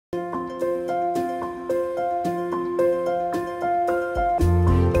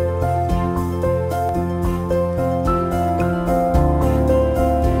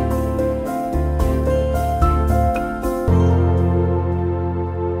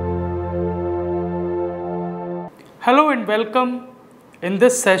Hello and welcome in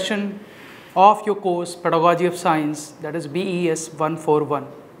this session of your course Pedagogy of Science, that is BES 141.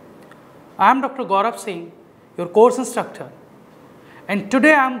 I am Dr. Gaurav Singh, your course instructor, and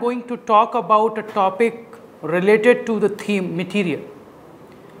today I am going to talk about a topic related to the theme material.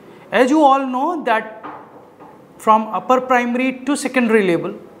 As you all know that from upper primary to secondary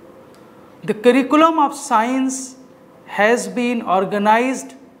level, the curriculum of science has been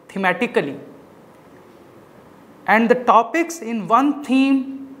organized thematically, and the topics in one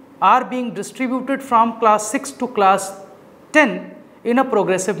theme are being distributed from class 6 to class 10 in a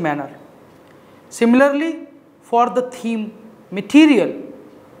progressive manner. Similarly, for the theme material,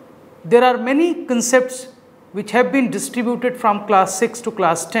 there are many concepts which have been distributed from class 6 to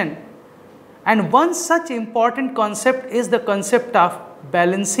class 10, and one such important concept is the concept of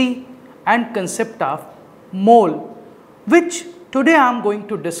valency and concept of mole, which today I am going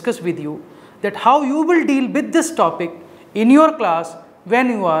to discuss with you, that how you will deal with this topic in your class when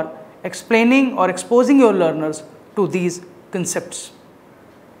you are explaining or exposing your learners to these concepts.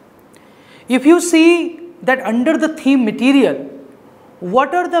 If you see that under the theme material,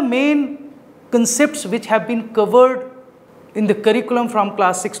 what are the main concepts which have been covered in the curriculum from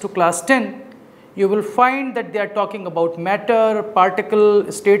class 6 to class 10, you will find that they are talking about matter,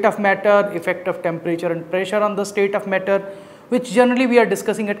 particle, state of matter, effect of temperature and pressure on the state of matter, which generally we are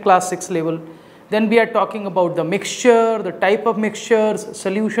discussing at class 6 level. Then we are talking about the mixture, the type of mixtures,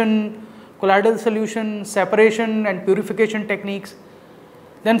 solution, colloidal solution, separation and purification techniques.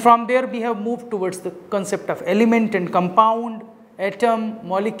 Then from there we have moved towards the concept of element and compound, atom,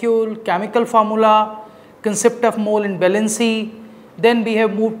 molecule, chemical formula, concept of mole and valency. Then we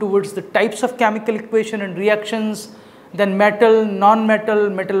have moved towards the types of chemical equation and reactions, then metal, non-metal,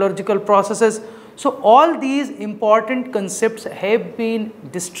 metallurgical processes. So all these important concepts have been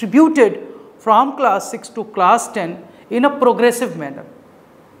distributed from class 6 to class 10 in a progressive manner.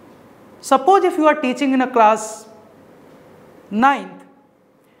 Suppose if you are teaching in a class 9th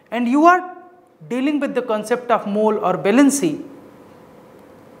and you are dealing with the concept of mole or valency,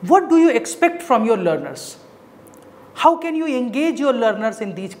 what do you expect from your learners? How can you engage your learners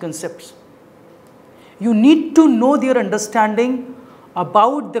in these concepts? You need to know their understanding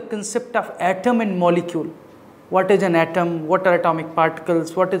about the concept of atom and molecule. What is an atom? What are atomic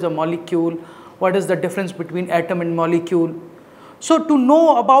particles? What is a molecule? What is the difference between atom and molecule? So to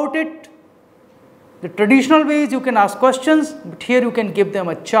know about it, the traditional ways you can ask questions, but here you can give them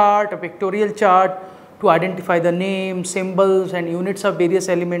a chart, a pictorial chart to identify the names, symbols and units of various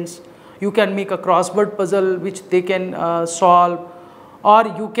elements. You can make a crossword puzzle which they can solve, or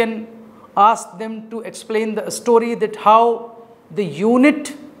you can ask them to explain the story that how the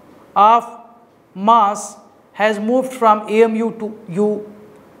unit of mass has moved from AMU to U,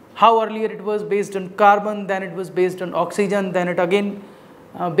 how earlier it was based on carbon, then it was based on oxygen, then it again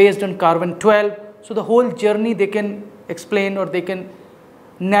based on carbon 12. So the whole journey they can explain or they can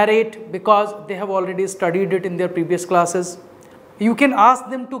narrate because they have already studied it in their previous classes. You can ask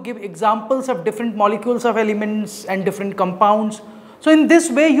them to give examples of different molecules of elements and different compounds. So in this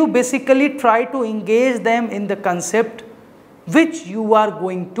way you basically try to engage them in the concept which you are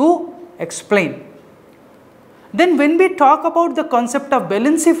going to explain. Then when we talk about the concept of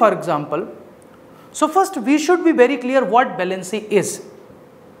valency, for example, so first we should be very clear what valency is.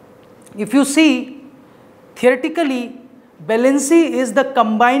 If you see, theoretically, valency is the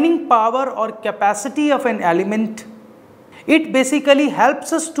combining power or capacity of an element. It basically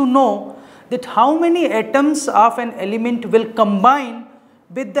helps us to know that how many atoms of an element will combine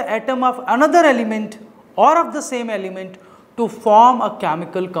with the atom of another element or of the same element to form a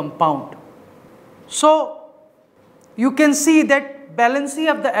chemical compound. So you can see that valency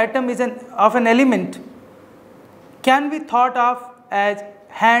of the atom of an element can be thought of as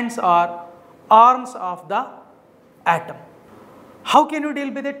hands or arms of the atom. How can you deal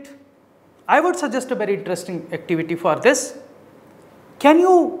with it? I would suggest a very interesting activity for this. Can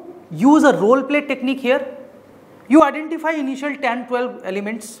you use a role play technique here? You identify initial 10-12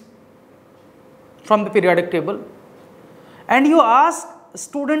 elements from the periodic table and you ask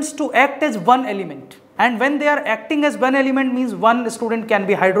students to act as one element, and when they are acting as one element means one student can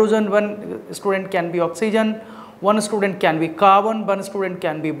be hydrogen, one student can be oxygen, one student can be carbon, one student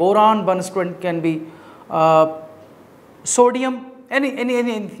can be boron, one student can be sodium,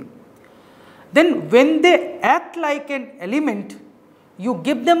 anything. Then when they act like an element, you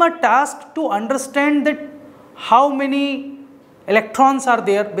give them a task to understand that how many electrons are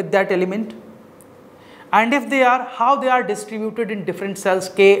there with that element, and if they are, how they are distributed in different cells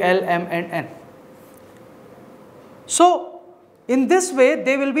K, L, M and N. So In this way,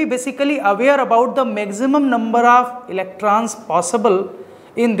 they will be basically aware about the maximum number of electrons possible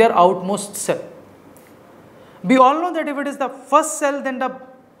in their outmost cell. We all know that if it is the first cell, then the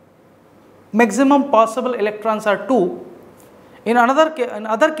maximum possible electrons are 2. In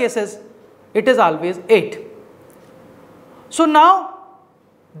other cases, it is always 8. So now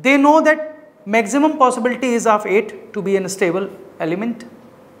they know that maximum possibility is of 8 to be a stable element,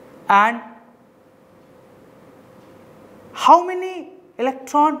 and how many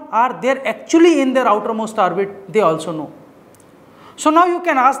electrons are there actually in their outermost orbit, they also know. So now you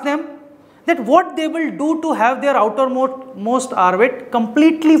can ask them that what they will do to have their outermost orbit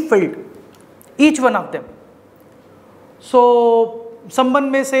completely filled, each one of them. So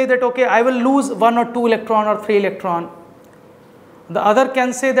someone may say that, okay, I will lose 1 or 2 electron or 3 electron. The other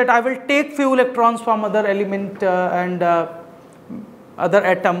can say that I will take few electrons from other element and other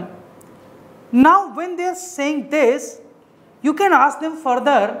atom. Now when they are saying this, you can ask them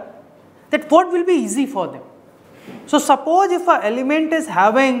further that what will be easy for them. So suppose if an element is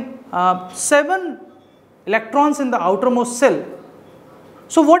having 7 electrons in the outermost cell,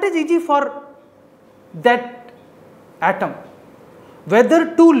 so what is easy for that atom?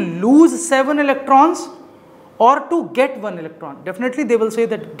 Whether to lose 7 electrons or to get 1 electron. Definitely they will say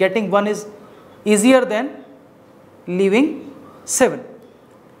that getting 1 is easier than leaving 7.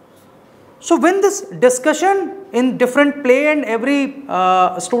 So when this discussion in different play, and every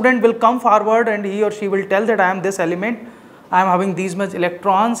student will come forward and he or she will tell that I am this element, I am having these much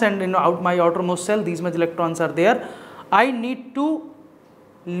electrons, and in my outermost cell these much electrons are there. I need to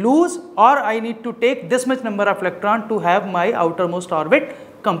lose or I need to take this much number of electron to have my outermost orbit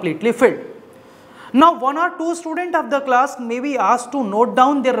completely filled. Now 1 or 2 students of the class may be asked to note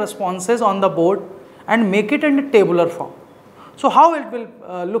down their responses on the board and make it in a tabular form. So how it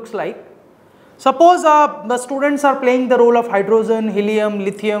will looks like? Suppose the students are playing the role of hydrogen, helium,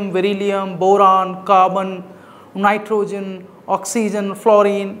 lithium, beryllium, boron, carbon, nitrogen, oxygen,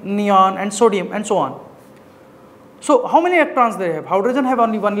 fluorine, neon and sodium and so on. So how many electrons they have? Hydrogen have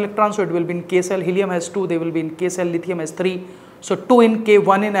only 1 electron, so it will be in K cell. Helium has 2, they will be in K cell. Lithium has 3, so 2 in K,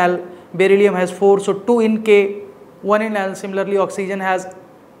 1 in L. Beryllium has 4, so 2 in K, 1 in L. Similarly, oxygen has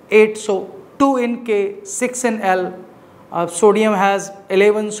 8, so 2 in K, 6 in L. Sodium has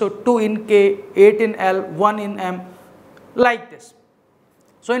 11, so 2 in K, 8 in L, 1 in M, like this.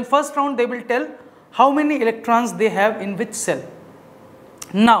 So in first round they will tell how many electrons they have in which cell.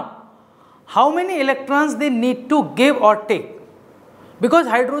 Now, how many electrons they need to give or take? Because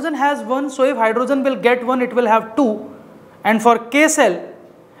hydrogen has 1, so if hydrogen will get 1, it will have 2, and for K cell,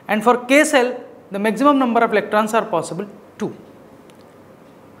 the maximum number of electrons are possible 2.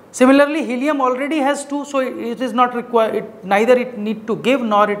 Similarly, helium already has 2, so it is not required, neither it need to give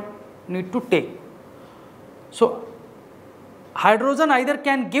nor it need to take. So hydrogen either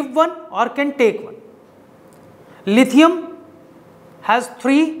can give 1 or can take 1. Lithium has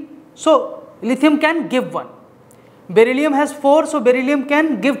 3, so lithium can give 1. Beryllium has 4, so beryllium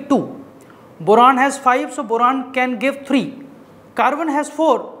can give 2. Boron has 5, so boron can give 3. Carbon has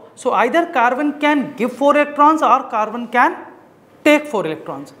 4, so either carbon can give 4 electrons or carbon can take 4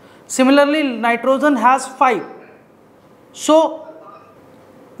 electrons. Similarly, nitrogen has 5. So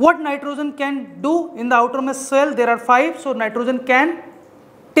what nitrogen can do in the outermost cell? There are 5, so nitrogen can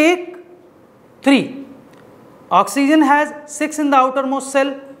take 3. Oxygen has 6 in the outermost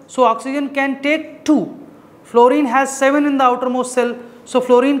cell, so oxygen can take 2. Fluorine has 7 in the outermost cell, so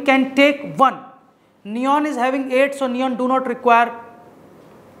fluorine can take 1. Neon is having 8, so neon do not require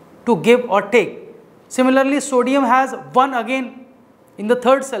to give or take. Similarly, sodium has 1 again in the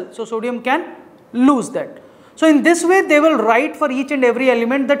third cell, so sodium can lose that. So in this way they will write for each and every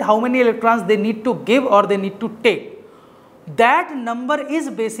element that how many electrons they need to give or they need to take. That number is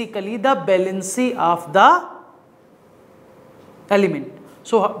basically the valency of the element.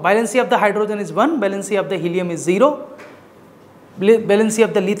 So valency of the hydrogen is 1, valency of the helium is 0, valency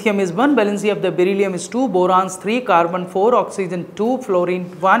of the lithium is 1, valency of the beryllium is 2, boron's 3, carbon 4, oxygen 2, fluorine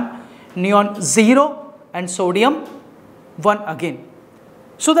 1, neon 0 and sodium 1 again.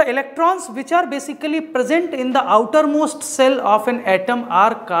 So the electrons which are basically present in the outermost cell of an atom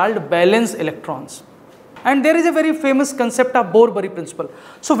are called valence electrons. And there is a very famous concept of Bohr-Bury principle.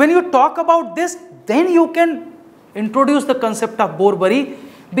 So when you talk about this, then you can introduce the concept of Bohr-Bury,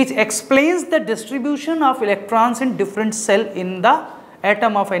 which explains the distribution of electrons in different cell in the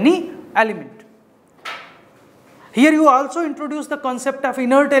atom of any element. Here you also introduce the concept of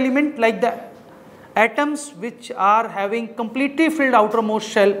inert element, like the atoms which are having completely filled outermost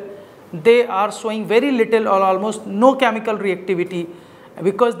shell, they are showing very little or almost no chemical reactivity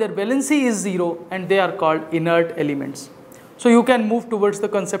because their valency is 0 and they are called inert elements. So you can move towards the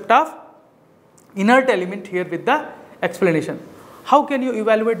concept of inert element here with the explanation. How can you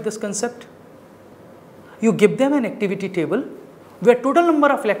evaluate this concept? You give them an activity table where total number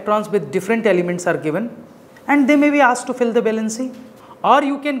of electrons with different elements are given and they may be asked to fill the valency, or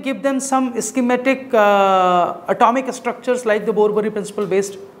you can give them some schematic atomic structures like the Bohr-Bury principle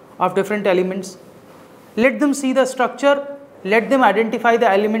based of different elements. Let them see the structure, let them identify the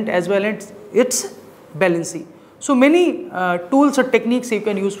element as well as its valency. So many tools or techniques you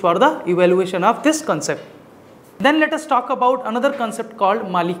can use for the evaluation of this concept. Then let us talk about another concept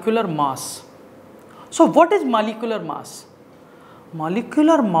called molecular mass. So what is molecular mass?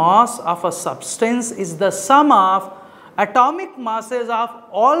 Molecular mass of a substance is the sum of atomic masses of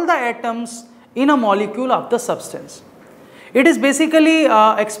all the atoms in a molecule of the substance. It is basically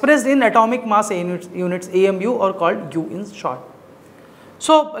expressed in atomic mass units, AMU, or called U in short.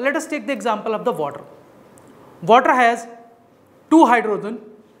 So let us take the example of the water. Water has 2 hydrogen,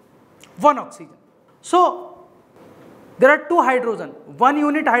 1 oxygen. So there are 2 hydrogen, 1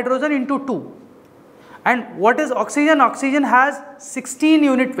 unit hydrogen into 2. And what is oxygen? Oxygen has 16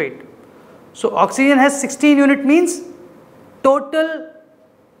 unit weight. So oxygen has 16 unit means total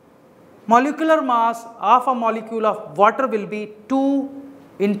molecular mass of a molecule of water will be 2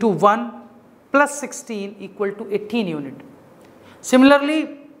 into 1 plus 16 equal to 18 unit.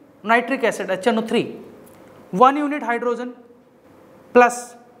 Similarly, nitric acid HNO3, 1 unit hydrogen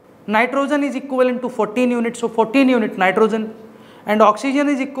plus nitrogen is equivalent to 14 units, so 14 unit nitrogen, and oxygen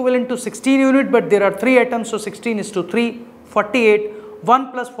is equivalent to 16 unit, but there are 3 atoms, so 16 is to 3, 48,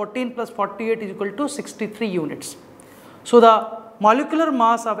 1 plus 14 plus 48 is equal to 63 units. So the molecular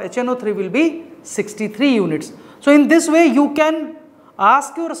mass of HNO3 will be 63 units. So in this way you can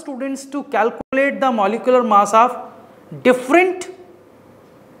ask your students to calculate the molecular mass of different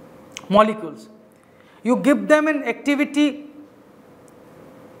molecules. You give them an activity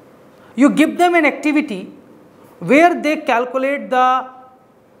where they calculate the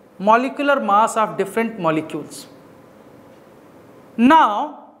molecular mass of different molecules.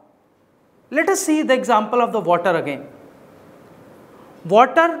 Now let us see the example of the water again.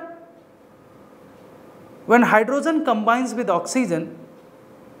 Water, when hydrogen combines with oxygen,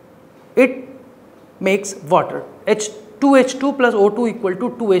 it makes water. H2H2 plus O2 equal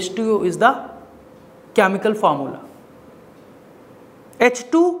to 2H2O is the chemical formula.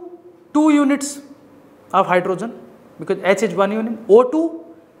 H2, 2 units of hydrogen because H is 1 unit. O2,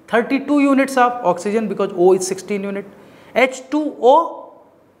 32 units of oxygen because O is 16 unit. H2O,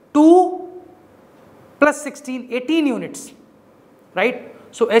 2 plus 16, 18 units, right?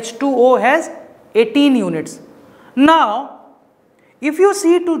 So H2O has 18 units. Now, if you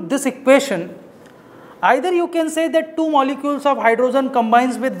see to this equation, either you can say that 2 molecules of hydrogen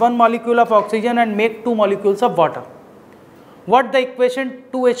combines with 1 molecule of oxygen and make 2 molecules of water. What the equation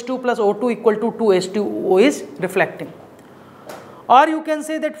 2H2 plus O2 equal to 2H2O is reflecting. Or you can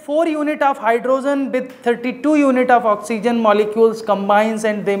say that 4 unit of hydrogen with 32 unit of oxygen molecules combines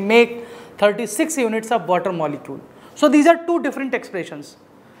and they make 36 units of water molecule. So these are 2 different expressions.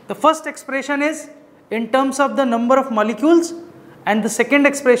 The first expression is in terms of the number of molecules and the second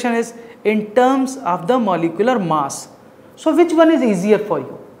expression is in terms of the molecular mass. So which one is easier for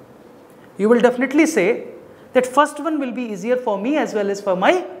you? You will definitely say that first one will be easier for me as well as for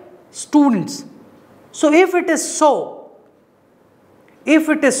my students. So if it is so,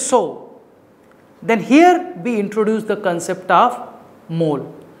 then here we introduce the concept of mole,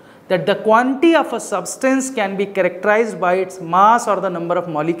 that the quantity of a substance can be characterized by its mass or the number of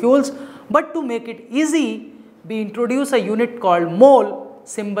molecules, but to make it easy, we introduce a unit called mole,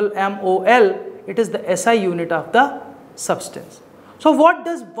 symbol MOL. It is the SI unit of the substance. So what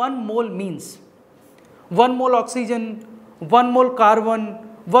does 1 mole means? 1 mole oxygen, 1 mole carbon,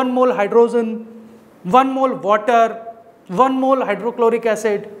 1 mole hydrogen, 1 mole water, 1 mole hydrochloric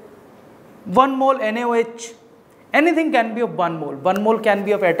acid, 1 mole NaOH, anything can be of 1 mole. 1 mole can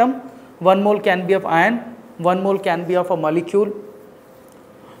be of atom, 1 mole can be of ion, 1 mole can be of a molecule.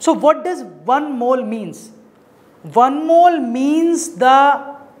 So what does 1 mole means? 1 mole means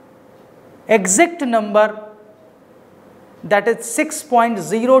the exact number, that is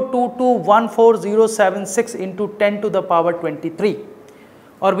 6.022140076 into 10 to the power 23,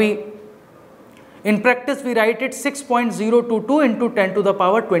 or in practice we write it 6.022 into 10 to the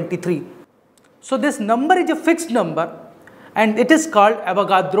power 23. So this number is a fixed number and it is called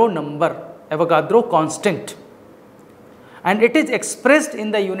Avogadro number, Avogadro constant, and it is expressed in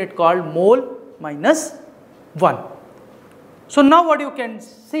the unit called mole minus 1. So now what you can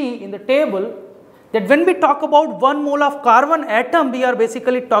see in the table, that when we talk about 1 mole of carbon atom, we are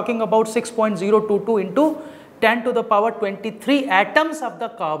basically talking about 6.022 into 10 to the power 23 atoms of the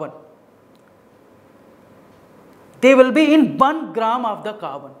carbon. They will be in 1 gram of the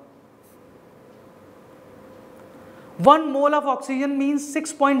carbon. 1 mole of oxygen means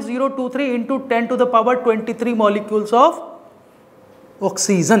 6.023 into 10 to the power 23 molecules of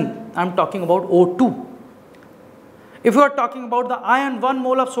oxygen. I am talking about O2. If you are talking about the iron, 1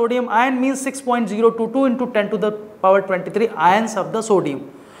 mole of sodium ion means 6.022 into 10 to the power 23 ions of the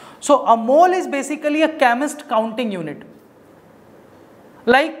sodium. So, a mole is basically a chemist counting unit.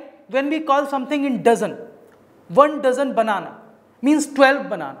 Like when we call something in dozen, 1 dozen banana means 12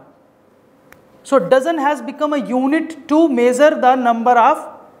 banana. So, dozen has become a unit to measure the number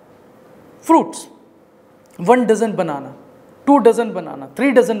of fruits. 1 dozen banana, 2 dozen banana,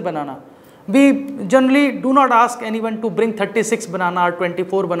 3 dozen banana. We generally do not ask anyone to bring 36 banana or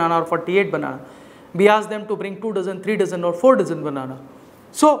 24 banana or 48 banana. We ask them to bring 2 dozen, 3 dozen or 4 dozen banana.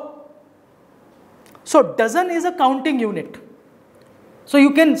 So dozen is a counting unit. So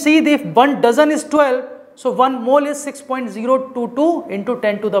you can see that if 1 dozen is 12, so 1 mole is 6.022 into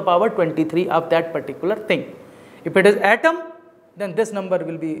 10 to the power 23 of that particular thing. If it is atom, then this number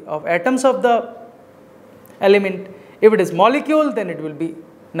will be of atoms of the element. If it is molecule, then it will be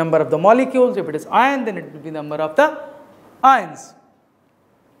number of the molecules. If it is ion, then it will be number of the ions.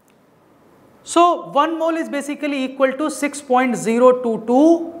 So 1 mole is basically equal to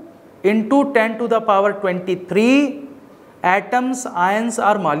 6.022 into 10 to the power 23 atoms, ions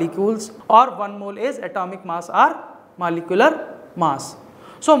or molecules, or 1 mole is atomic mass or molecular mass.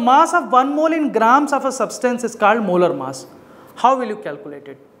 So mass of 1 mole in grams of a substance is called molar mass. How will you calculate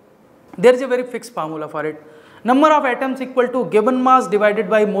it? There is a very fixed formula for it. Number of atoms equal to given mass divided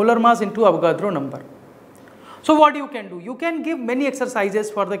by molar mass into Avogadro number. So what you can do? You can give many exercises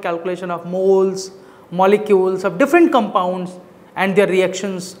for the calculation of moles, molecules of different compounds and their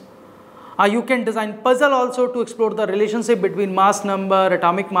reactions. You can design puzzle also to explore the relationship between mass number,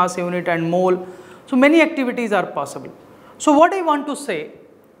 atomic mass unit and mole. So many activities are possible. So what I want to say,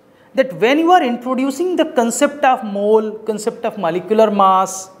 that when you are introducing the concept of mole, concept of molecular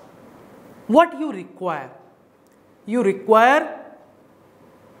mass, what you require? You require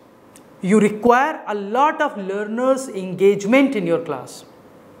a lot of learners' engagement in your class.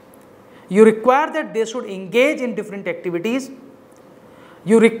 You require that they should engage in different activities.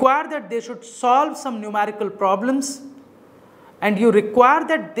 You require that they should solve some numerical problems, and you require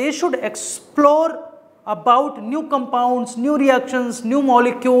that they should explore about new compounds, new reactions, new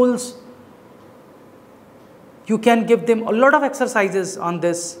molecules. You can give them a lot of exercises on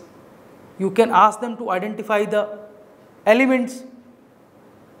this. You can ask them to identify the elements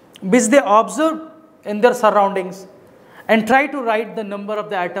which they observe in their surroundings and try to write the number of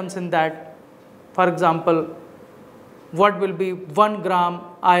the atoms in that. For example, what will be 1 gram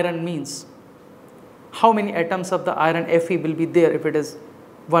iron means? How many atoms of the iron Fe will be there if it is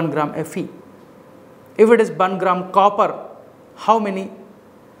 1 gram Fe? If it is 1 gram copper, how many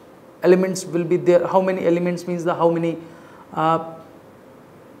elements will be there? How many elements means how many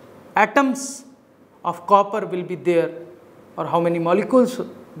atoms of copper will be there, or how many molecules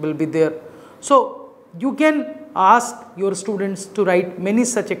will be there. So you can ask your students to write many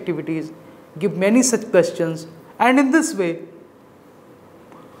such activities, give many such questions, and in this way,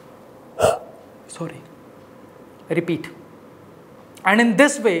 and in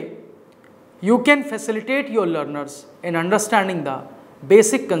this way, you can facilitate your learners in understanding the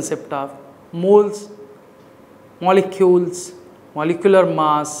basic concept of moles, molecules, molecular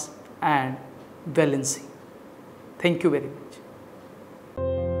mass and valency. Thank you very much.